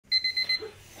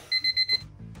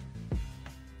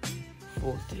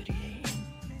4:30 a.m.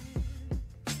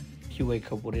 You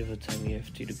wake up whatever time you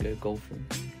have to go golfing.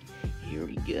 Here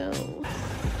we go.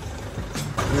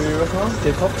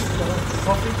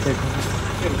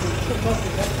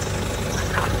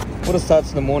 What a start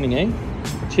to the morning, eh?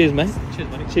 Cheers, mate. Cheers,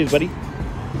 buddy. Cheers, buddy.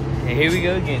 Hey, here we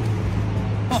go again.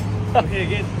 Oh, here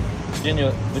again.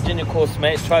 Virginia course,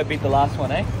 mate. Try to beat the last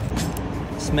one, eh?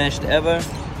 Smashed ever.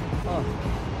 Oh.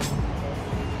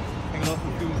 Hanging off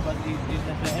a few, but he's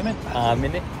definitely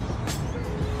minute.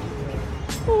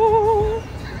 Oh.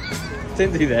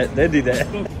 Don't do that. Don't do that.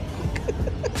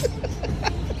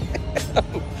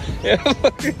 Yeah,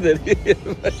 fuck that.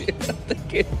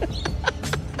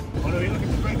 What are we looking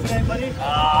to break today, buddy?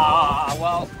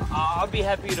 Well, I'll be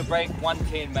happy to break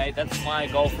 110, mate. That's my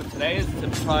goal for today, is to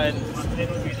try and,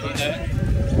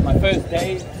 my first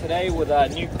day today with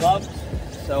new clubs.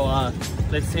 So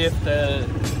let's see if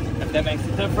that makes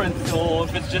a difference, or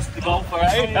if it's just the golfer,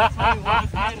 eh?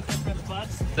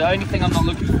 The only thing I'm not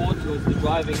looking forward to is the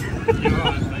driving.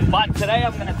 But today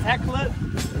I'm going to tackle it.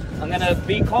 I'm going to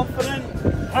be confident.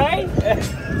 Hey?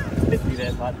 Let's do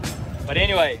that, bud. But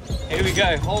anyway, here we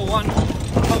go. Hole 1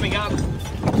 coming up.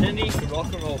 Cindy,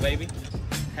 rock and roll, baby.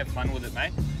 Have fun with it,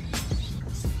 mate.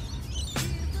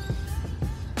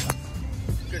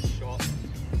 Good shot.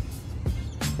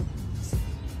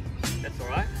 That's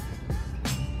alright.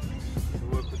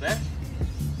 We'll work with that.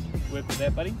 Work with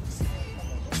that, buddy.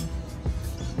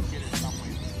 Get it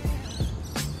somewhere.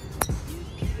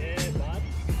 Yeah, bud.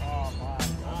 Oh, my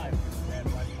God. Yeah,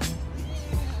 buddy.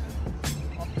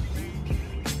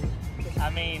 I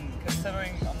mean,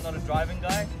 considering I'm not a driving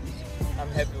guy, I'm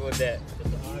happy with that.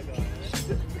 Just an eye guy,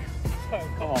 man.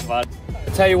 Come on, bud.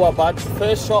 Tell you what, bud.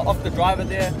 First shot off the driver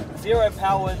there. 0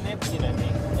 power in there. You know me.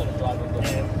 I'm not a driver. But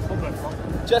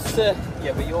Yeah, just to,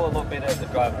 yeah, but you're a lot better as a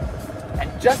driver.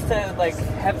 And just to like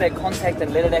have that contact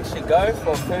and let it actually go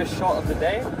for a first shot of the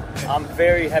day, I'm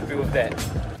very happy with that.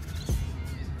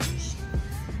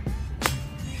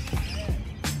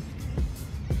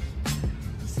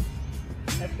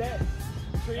 If that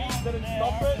tree didn't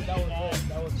stop it, that was it.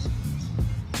 That was...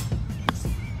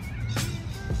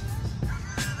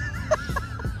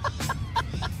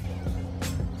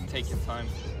 Take your time.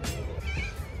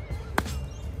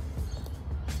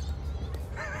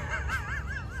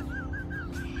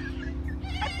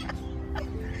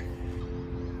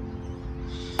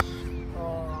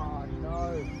 Oh,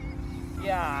 no.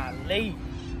 Yeah, Lee.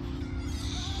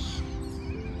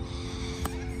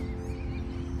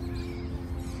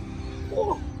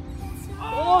 Oh!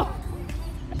 Oh!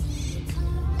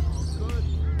 Good.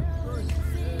 Good.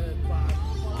 Good, bud.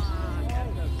 Fuck,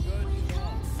 that's a good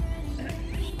shot.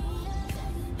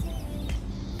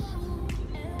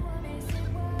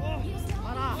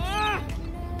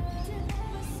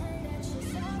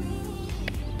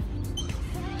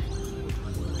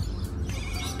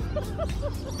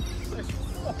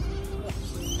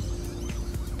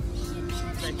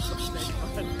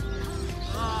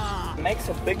 Makes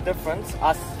a big difference,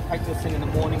 us practicing in the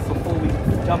morning before we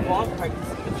jump on,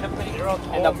 practicing the chipping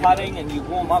and the putting, and you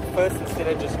warm up first instead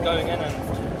of just going in and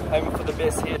hoping for the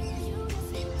best hit.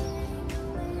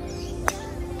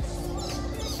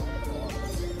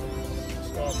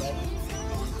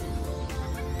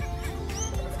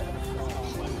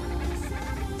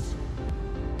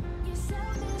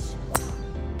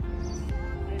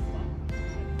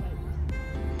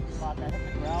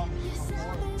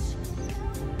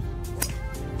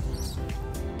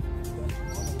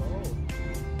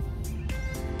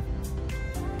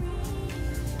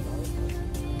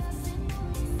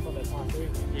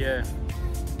 Yeah.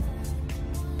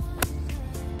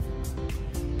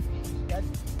 That's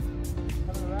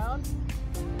coming around.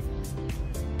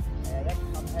 Yeah, that's,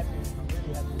 I'm happy. I'm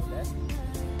really happy with that.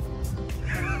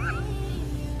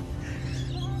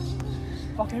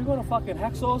 Fuck, have you got a fucking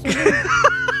hacksaw or something?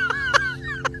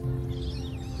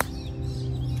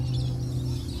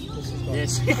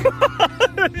 Yes.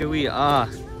 Here we are.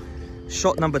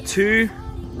 Shot number 2.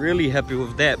 Really happy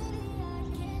with that.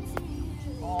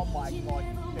 Oh my God,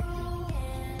 you picked it.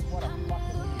 What a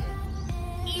fucking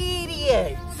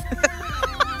Idiot!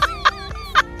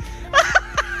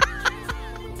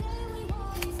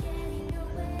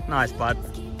 Nice, bud.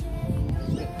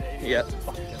 Yep.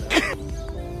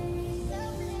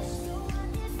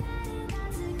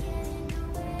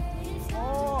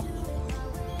 Oh!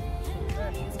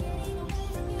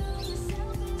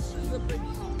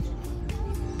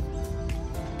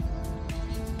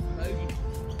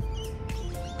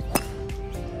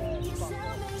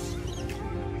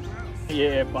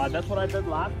 Yeah, bud, that's what I did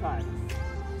last time.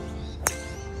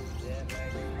 Yeah, man.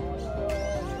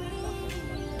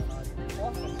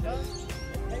 Awesome,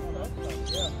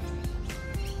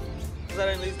 I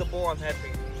don't lose the ball, I'm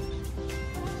happy.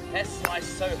 That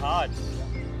sliced so hard.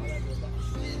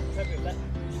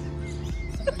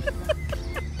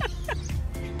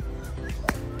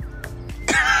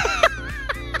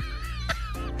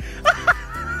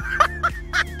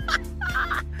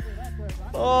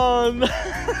 Oh no!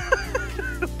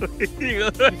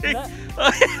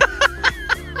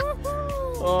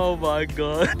 Oh my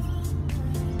god!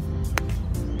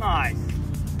 Nice.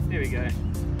 There we go.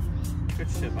 Good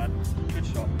shit, bud. Good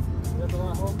shot. You have the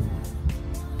right hole?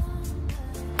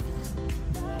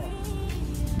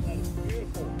 That is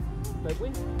beautiful. They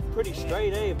went pretty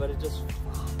straight, eh? But it just.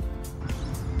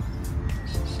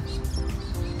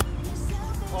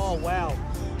 Oh wow!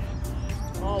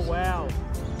 Oh wow!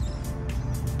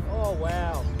 Oh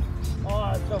wow!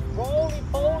 Oh, it's a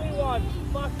roly-poly one!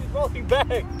 Fuck, he's rolling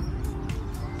back!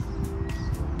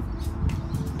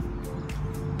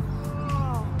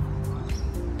 Oh.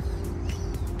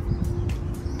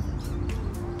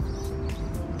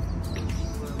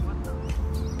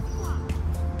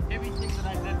 Everything that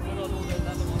I did good on all those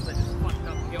other ones, I just fucked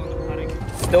up here on the putting.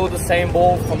 Still the same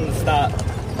ball from the start.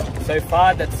 So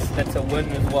far, that's a win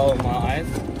as well in my eyes.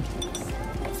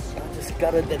 I just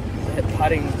gutted that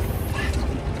putting.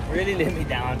 Really let me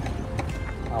down.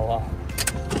 Oh well.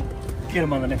 Get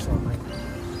him on the next one, mate.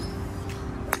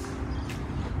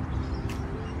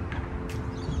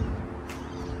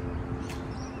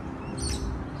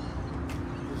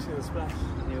 You see the splash?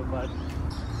 Yeah, bud.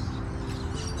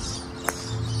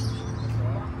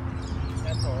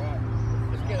 That's alright.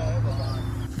 Let's get over, bud.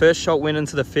 First shot went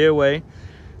into the fairway.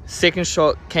 Second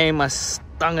shot came, I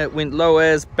stung it, went low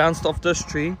as, bounced off this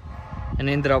tree, and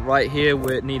ended up right here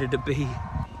where it needed to be.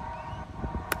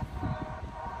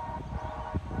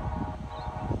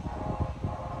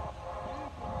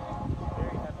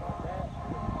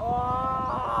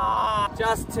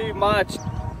 Just too much.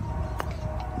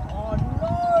 Oh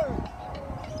no!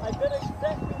 I did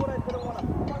exactly what I didn't want to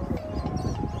fucking do.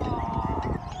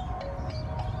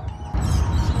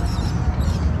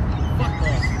 Fuck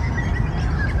off.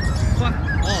 Fuck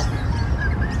off.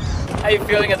 How you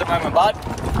feeling at the moment, bud?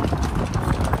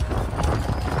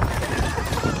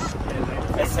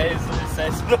 It says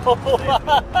no.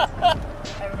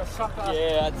 Having a sucker.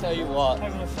 Yeah, I tell you what.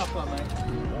 Having a sucker,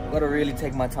 mate. Gotta really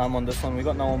take my time on this one. We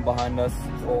got no one behind us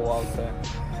for a while, so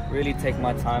really take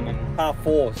my time. And par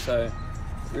 4, so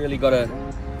really gotta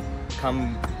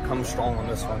come strong on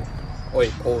this one. Oi,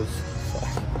 pause.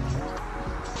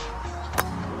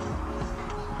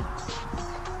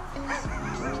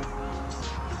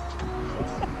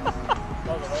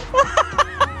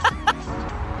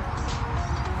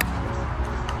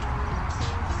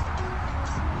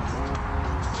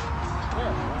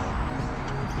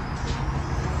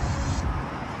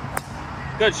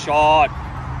 Good shot.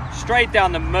 Straight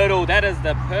down the middle. That is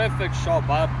the perfect shot,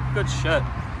 bud. Good shit.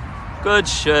 Good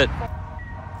shit.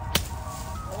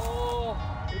 Oh,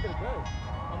 look at it go.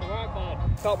 On the right,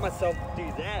 bud. Felt myself do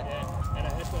that. Yeah, and I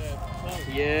hit the play.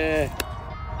 Yeah.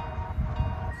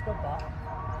 Stop that.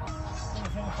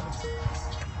 Yeah, you see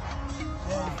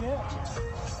it?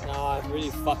 No, I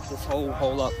really fucked this whole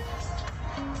hole up.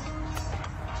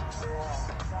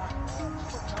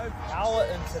 Put no power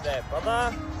into that,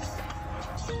 brother.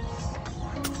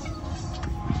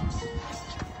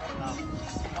 Not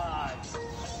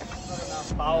enough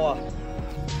power.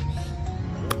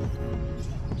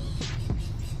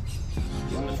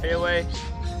 On the fairway.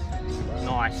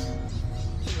 Nice.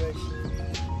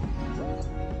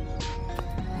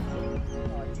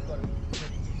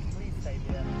 Please stay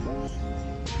there.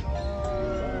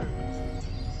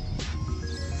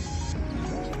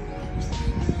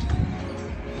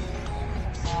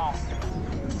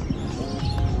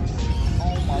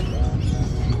 Oh my god.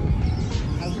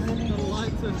 I really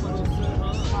liked it, but it was so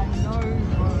hard. I know,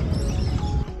 bro.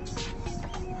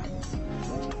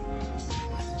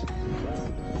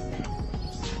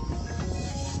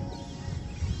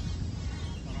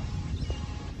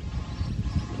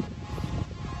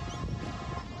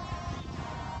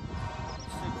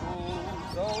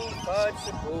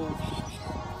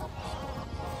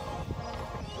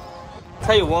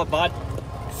 Tell you what, bud,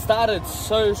 started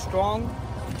so strong,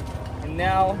 and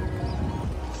now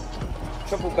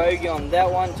triple bogey on that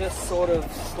one, just sort of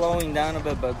slowing down a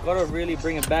bit, but gotta really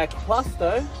bring it back. Plus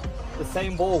though, the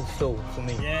same ball still for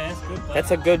me. Yeah, that's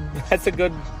good. Bud. That's a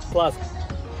good plus.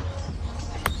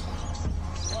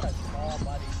 What a shot,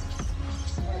 buddy.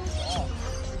 What a shot.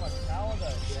 Too much power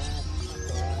though. Yeah.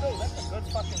 Still, that's a good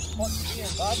fucking spot to be in,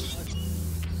 bud.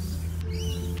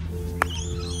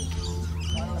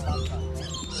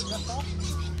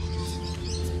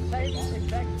 same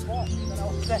exact spot that I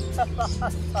was at last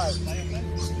time.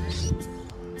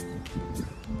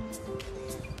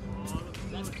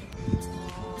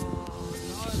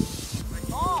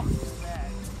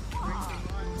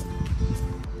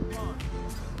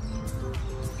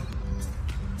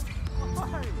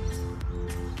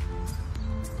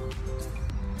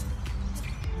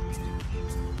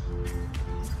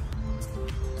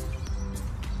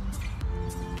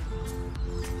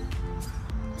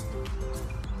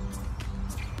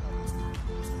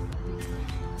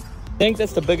 I think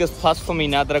that's the biggest plus for me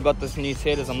now that I got this new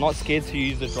set is I'm not scared to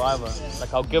use the driver.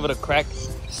 Like I'll give it a crack.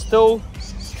 Still,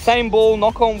 same ball,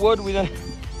 knock on wood.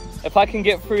 If I can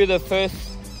get through the first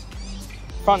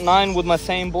front 9 with my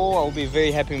same ball, I'll be a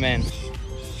very happy man.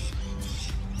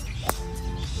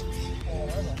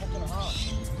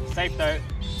 Safe though.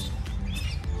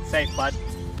 Safe, bud.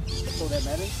 That's all that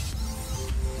matters.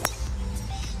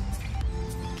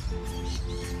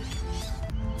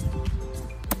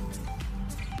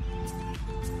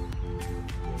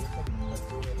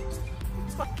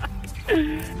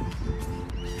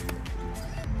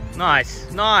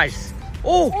 Nice, nice.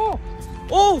 Oh,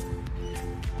 oh,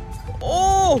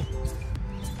 oh,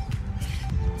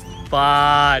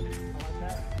 bud.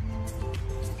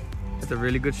 That's a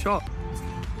really good shot.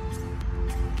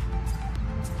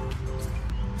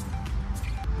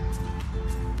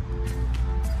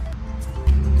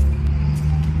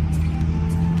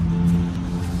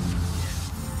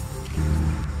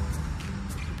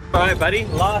 All right, buddy.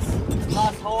 Last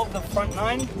hole of the front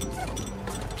 9.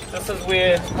 This is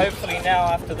where, hopefully now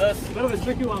after this. A bit of a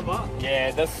tricky one, but.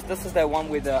 Yeah, this is that one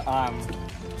with the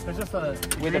It's just a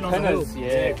with the pinners.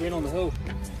 Yeah, green on the hill.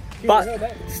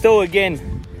 But still,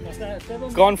 again,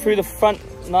 gone through the front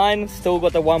 9. Still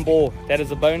got the 1 ball. That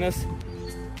is a bonus.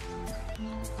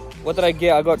 What did I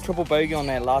get? I got triple bogey on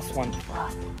that last one.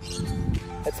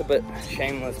 That's a bit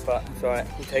shameless, but it's alright.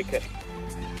 You take it.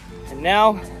 And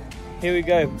now, here we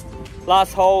go.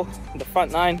 Last hole, the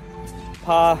front 9,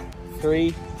 par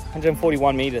 3.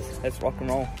 141 meters. Let's rock and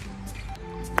roll.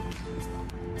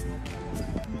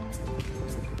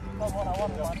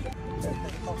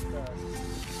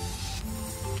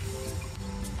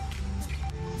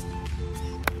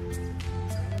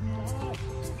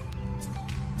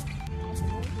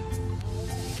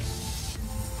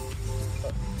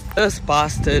 This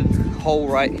bastard hole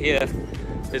right here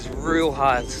is real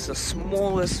hard. It's the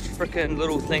smallest freaking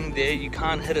little thing there. You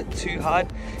can't hit it too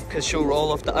hard because she'll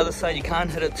roll off the other side. You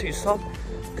can't hit it too soft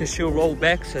because she'll roll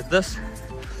back. So this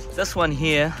one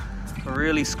here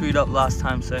really screwed up last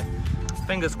time. So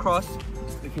fingers crossed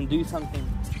we can do something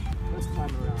this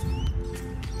time around.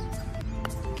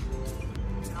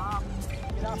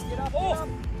 Get up, get up, Oh!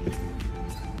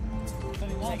 get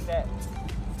up. Take that.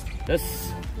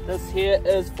 This here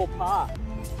is for par.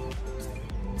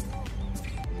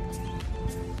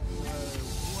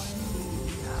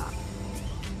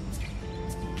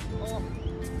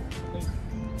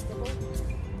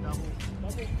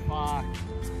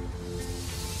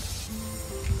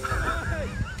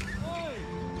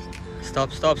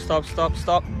 Stop, stop, stop, stop,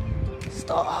 stop.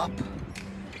 Stop.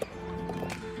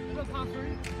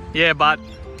 Yeah, bud.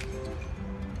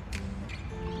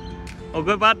 All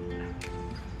good, bud?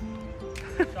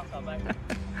 Shut up, mate.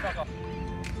 Shut up.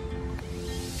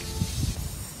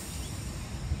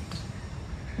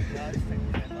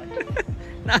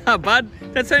 Nah, bud.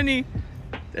 That's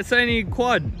only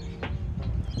quad.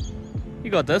 You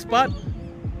got this, bud.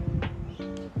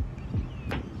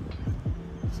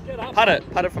 Putt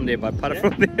it from there, bud. Putt it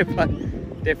from there,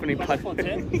 bud. Definitely putt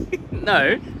it.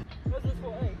 No.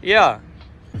 Yeah.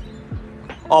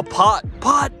 Oh, putt.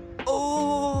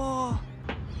 Oh.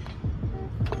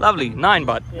 Lovely. 9,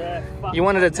 bud. Yeah. You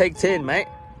wanted to take 10, mate.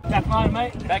 Back 9,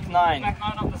 mate. Back 9. Back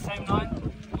 9 up the same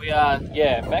 9. We are,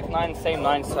 yeah, back 9, same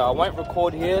 9. So I won't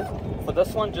record here for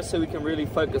this one just so we can really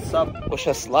focus up. Wish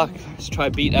us luck. Let's try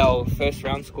beat our first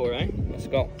round score, eh? Let's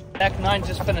go. Back 9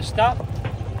 just finished up.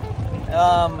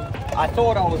 I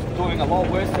thought I was doing a lot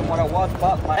worse than what I was,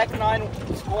 but my back 9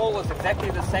 score was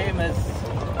exactly the same as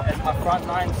my front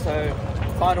 9. So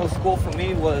final score for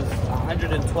me was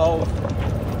 112.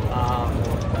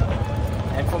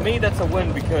 And for me that's a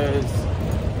win because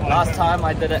last time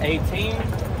I did an 18.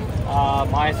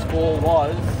 My score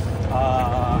was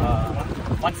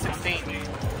 116.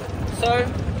 So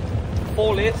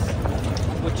 4 less,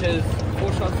 which is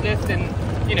 4 shots less, and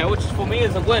you know, which for me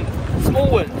is a win. Small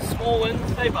wins.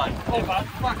 Hey bud. Oh bud.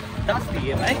 Fuck, dusty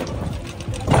here, mate.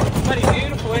 Bloody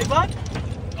beautiful, eh bud?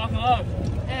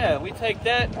 Yeah, we take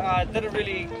that. Didn't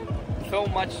really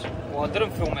film much. Well, I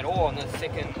didn't film at all on the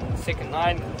second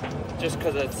 9, just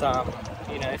because it's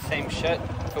you know, same shit.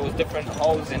 If it was different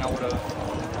holes, then I would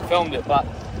have filmed it. But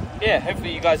yeah,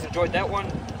 hopefully you guys enjoyed that one.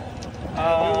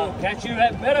 We'll catch you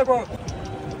at Meadowbrook.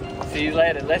 See you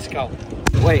later. Let's go.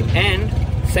 Wait, and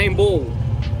same ball,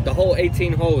 the whole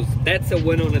 18 holes. That's a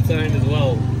win on its own as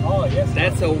well. Oh yes.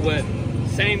 That's a win.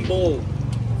 Same ball.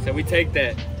 So we take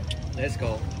that. Let's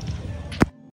go.